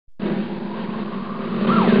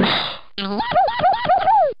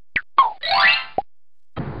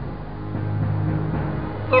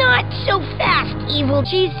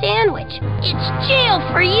little cheese sandwich. It's jail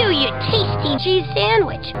for you, you tasty cheese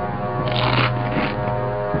sandwich.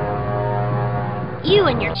 You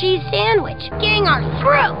and your cheese sandwich. Gang are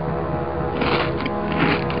through.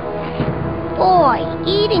 Boy,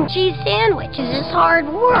 eating cheese sandwiches is hard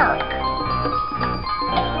work.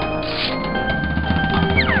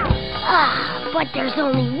 But there's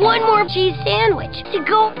only one more cheese sandwich to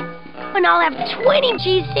go, and I'll have 20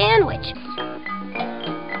 cheese sandwiches.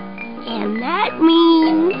 And that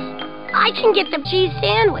means I can get the cheese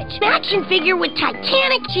sandwich action figure with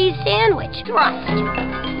Titanic cheese sandwich thrust.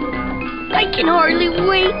 I can hardly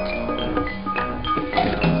wait.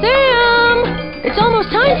 Sam! It's almost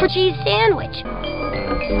time for cheese sandwich.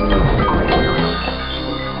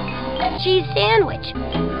 Cheese sandwich.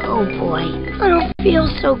 Oh boy, I don't feel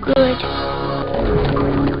so good.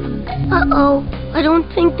 Uh-oh, I don't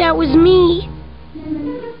think that was me.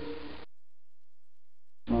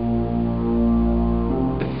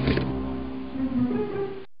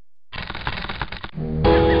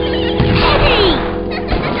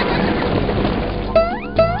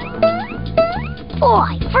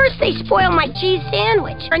 Boy, first they spoiled my cheese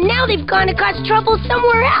sandwich, and now they've gone to cause trouble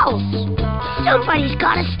somewhere else. Somebody's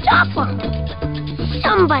gotta stop them.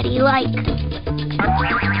 Somebody like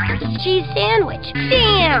cheese sandwich.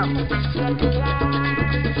 Sam!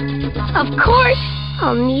 Of course,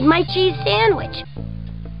 I'll need my cheese sandwich.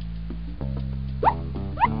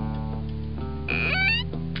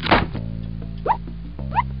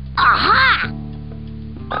 Aha!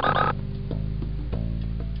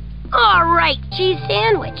 All right, cheese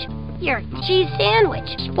sandwich. Your cheese sandwich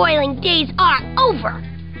spoiling days are over.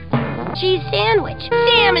 Cheese sandwich.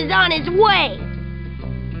 Sam is on his way.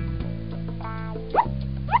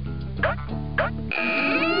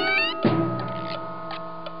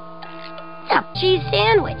 The cheese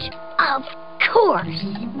sandwich. Of course.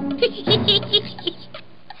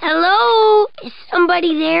 Hello? Is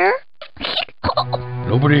somebody there?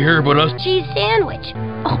 Nobody here but us. Cheese sandwich.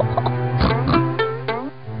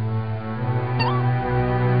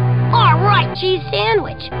 All right, cheese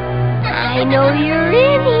sandwich. I know you're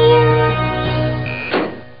in here.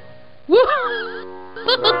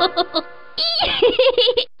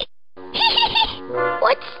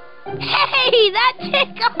 What's... Hey, that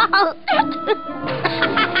tickles!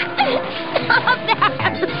 Stop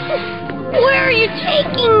that! Where are you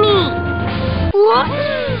taking me? What?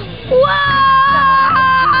 Whoa!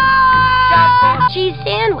 Cheese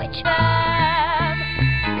sandwich.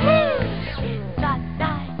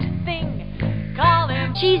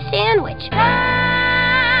 Cheese sandwich.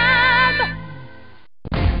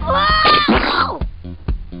 Whoa!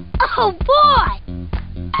 Oh boy!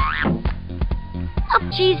 Up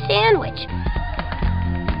cheese sandwich.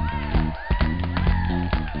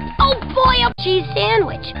 Oh boy, up cheese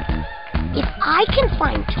sandwich. If I can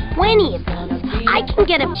find 20 of these, I can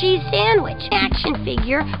get a cheese sandwich action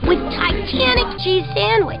figure with Titanic cheese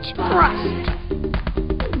sandwich thrust.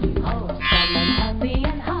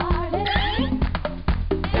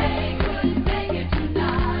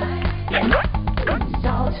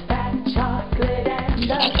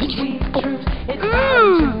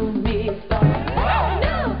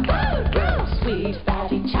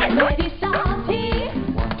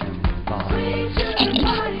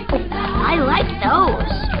 I like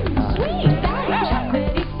those.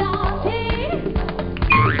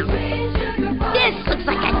 This looks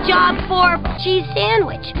like a job for cheese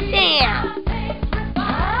sandwich. Sam.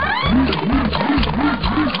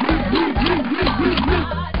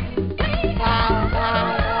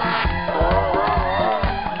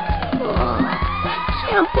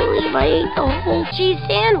 Can't believe I ate the whole cheese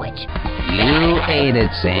sandwich. You ate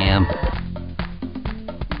it, Sam.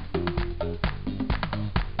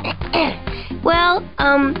 Well,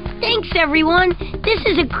 thanks everyone. This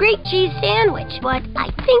is a great cheese sandwich, but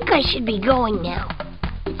I think I should be going now.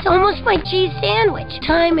 It's almost my cheese sandwich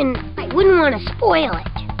time, and I wouldn't want to spoil it.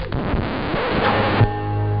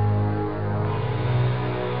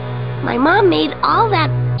 My mom made all that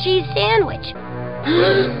cheese sandwich.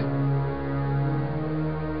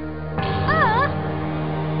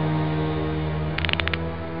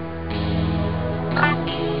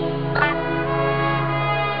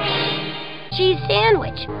 Cheese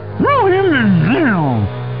sandwich.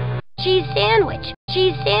 Cheese sandwich.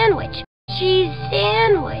 Cheese sandwich. Cheese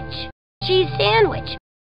sandwich. Cheese sandwich.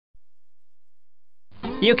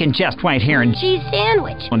 You can just wait here and cheese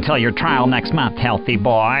sandwich until your trial next month, healthy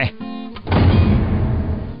boy.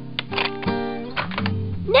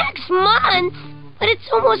 Next month? But it's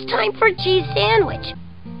almost time for cheese sandwich.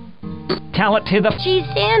 Tell it to the cheese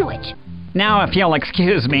sandwich. Now, if you'll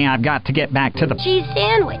excuse me, I've got to get back to the cheese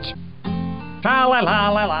sandwich.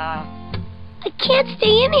 Tra-la-la-la-la. I can't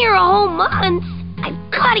stay in here a whole month.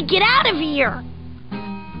 I've got to get out of here.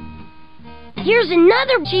 Here's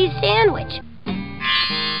another cheese sandwich.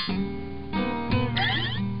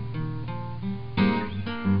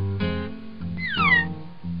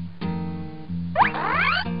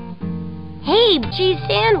 Hey, cheese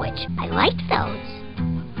sandwich. I like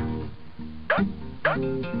those.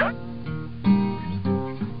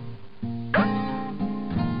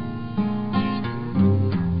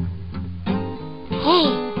 Hey,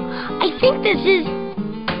 I think this is...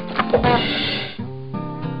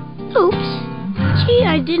 Oops. Gee,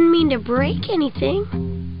 I didn't mean to break anything.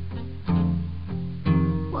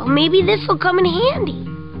 Well, maybe this will come in handy.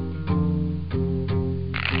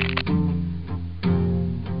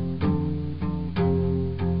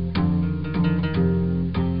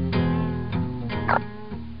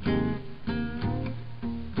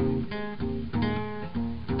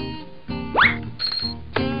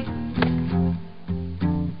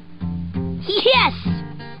 Yes!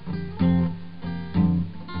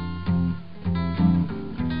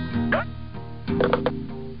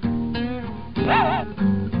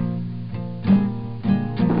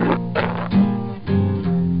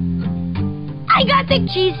 I got the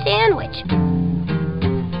cheese sandwich.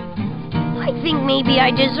 I think maybe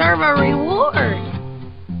I deserve a reward.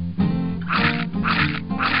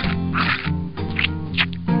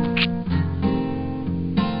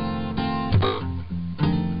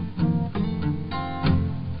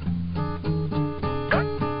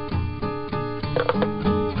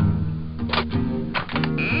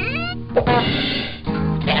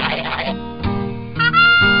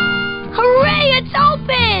 Hooray, it's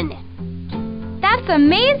open! That's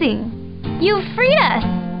amazing! You freed us!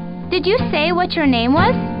 Did you say what your name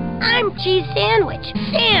was? I'm Cheese Sandwich,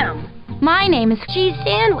 Sam. My name is... Cheese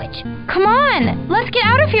Sandwich. Come on! Let's get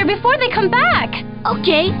out of here before they come back!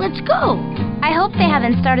 Okay, let's go. I hope they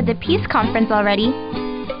haven't started the peace conference already.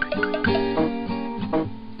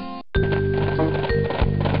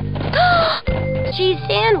 Cheese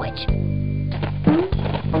Sandwich.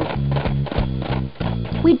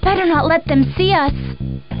 We'd better not let them see us.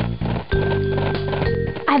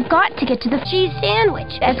 I've got to get to the Cheese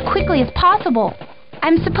Sandwich. as quickly as possible.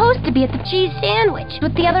 I'm supposed to be at the Cheese Sandwich.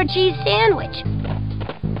 with the other Cheese Sandwich.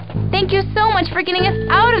 Thank you so much for getting us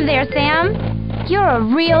out of there, Sam. You're a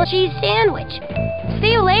real... Cheese Sandwich.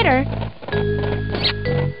 See you later.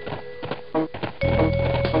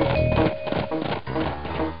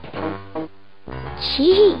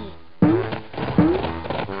 Gee.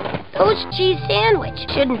 Those cheese sandwich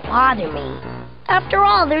shouldn't bother me. After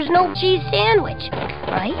all, there's no cheese sandwich,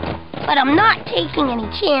 right? But I'm not taking any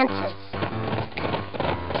chances.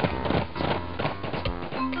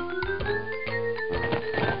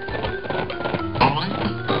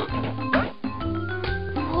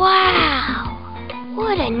 Wow!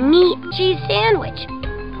 What a neat cheese sandwich.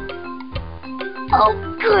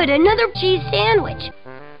 Oh, good, another cheese sandwich.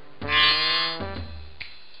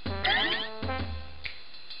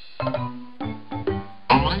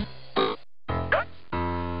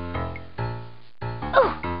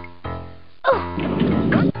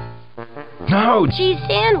 No! Cheese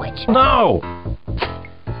sandwich. No!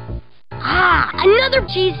 Ah, another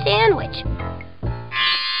cheese sandwich.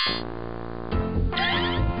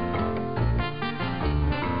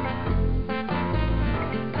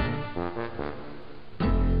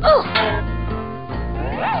 Oh!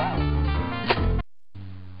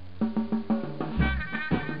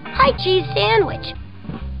 Hi, cheese sandwich.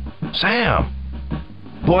 Sam!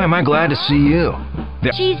 Boy, am I glad to see you.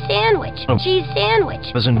 The Cheese sandwich. Cheese sandwich.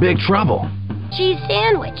 was in big trouble. Cheese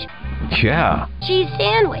sandwich. Yeah. Cheese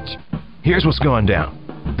sandwich. Here's what's going down.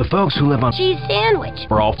 The folks who live on Cheese sandwich.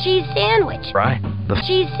 are all Cheese sandwich. right. The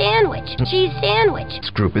Cheese sandwich. Cheese sandwich.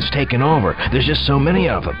 group is taking over. There's just so many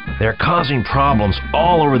of them. They're causing problems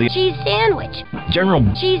all over the Cheese sandwich. general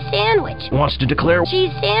Cheese sandwich. wants to declare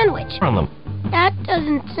Cheese sandwich. on them. That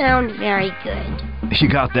doesn't sound very good. You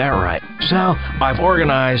got that right. So, I've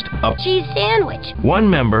organized a Cheese sandwich. one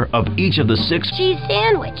member of each of the 6 Cheese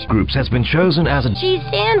sandwich. groups has been chosen as a Cheese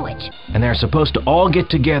sandwich. and they're supposed to all get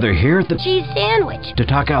together here at the Cheese sandwich. to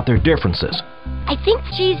talk out their differences. I think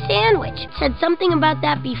Cheese sandwich said something about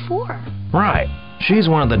that before. Right. She's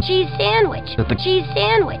one of the Cheese sandwich. That the- Cheese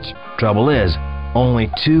sandwich. trouble is, only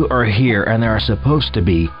 2 are here and there are supposed to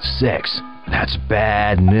be 6. That's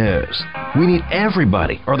bad news. We need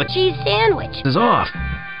everybody or the Cheese sandwich. is off.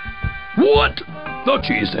 What? The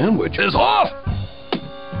cheese sandwich is off?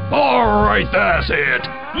 Alright, that's it.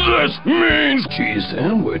 This means cheese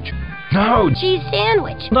sandwich. No, Cheese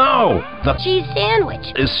sandwich. no, the Cheese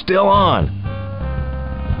sandwich. is still on.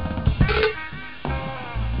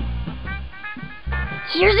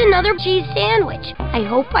 Here's another cheese sandwich. I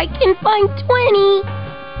hope I can find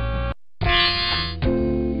 20.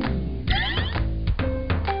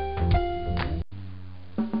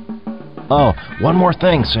 Oh, one more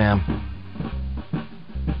thing, Sam.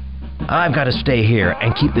 I've got to stay here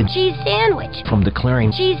and keep the Cheese sandwich. from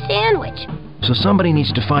declaring, Cheese sandwich. so somebody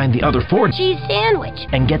needs to find the other 4 Cheese sandwich.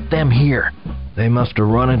 and get them here. They must have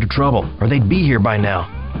run into trouble, or they'd be here by now.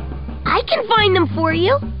 I can find them for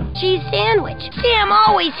you. Cheese sandwich. Sam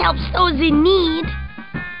always helps those in need.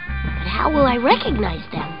 But how will I recognize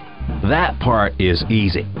them? That part is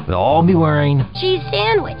easy. They'll all be wearing, Cheese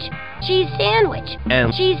sandwich. Cheese sandwich.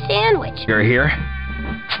 and Cheese sandwich. you're here.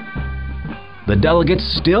 The delegates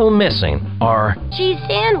still missing are Cheese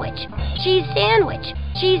sandwich. Cheese sandwich.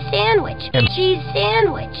 Cheese sandwich. And- Cheese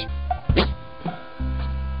sandwich.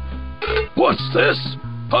 What's this?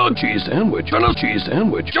 A cheese sandwich and a cheese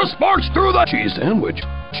sandwich just marched through the cheese sandwich.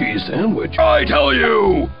 Cheese sandwich. I tell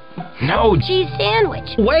you! no. Cheese sandwich.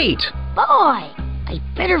 Wait. Boy, I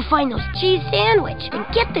better find those cheese sandwich and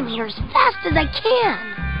get them here as fast as I can.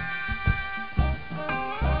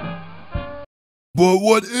 But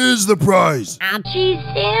what is the prize? A cheese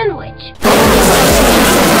sandwich.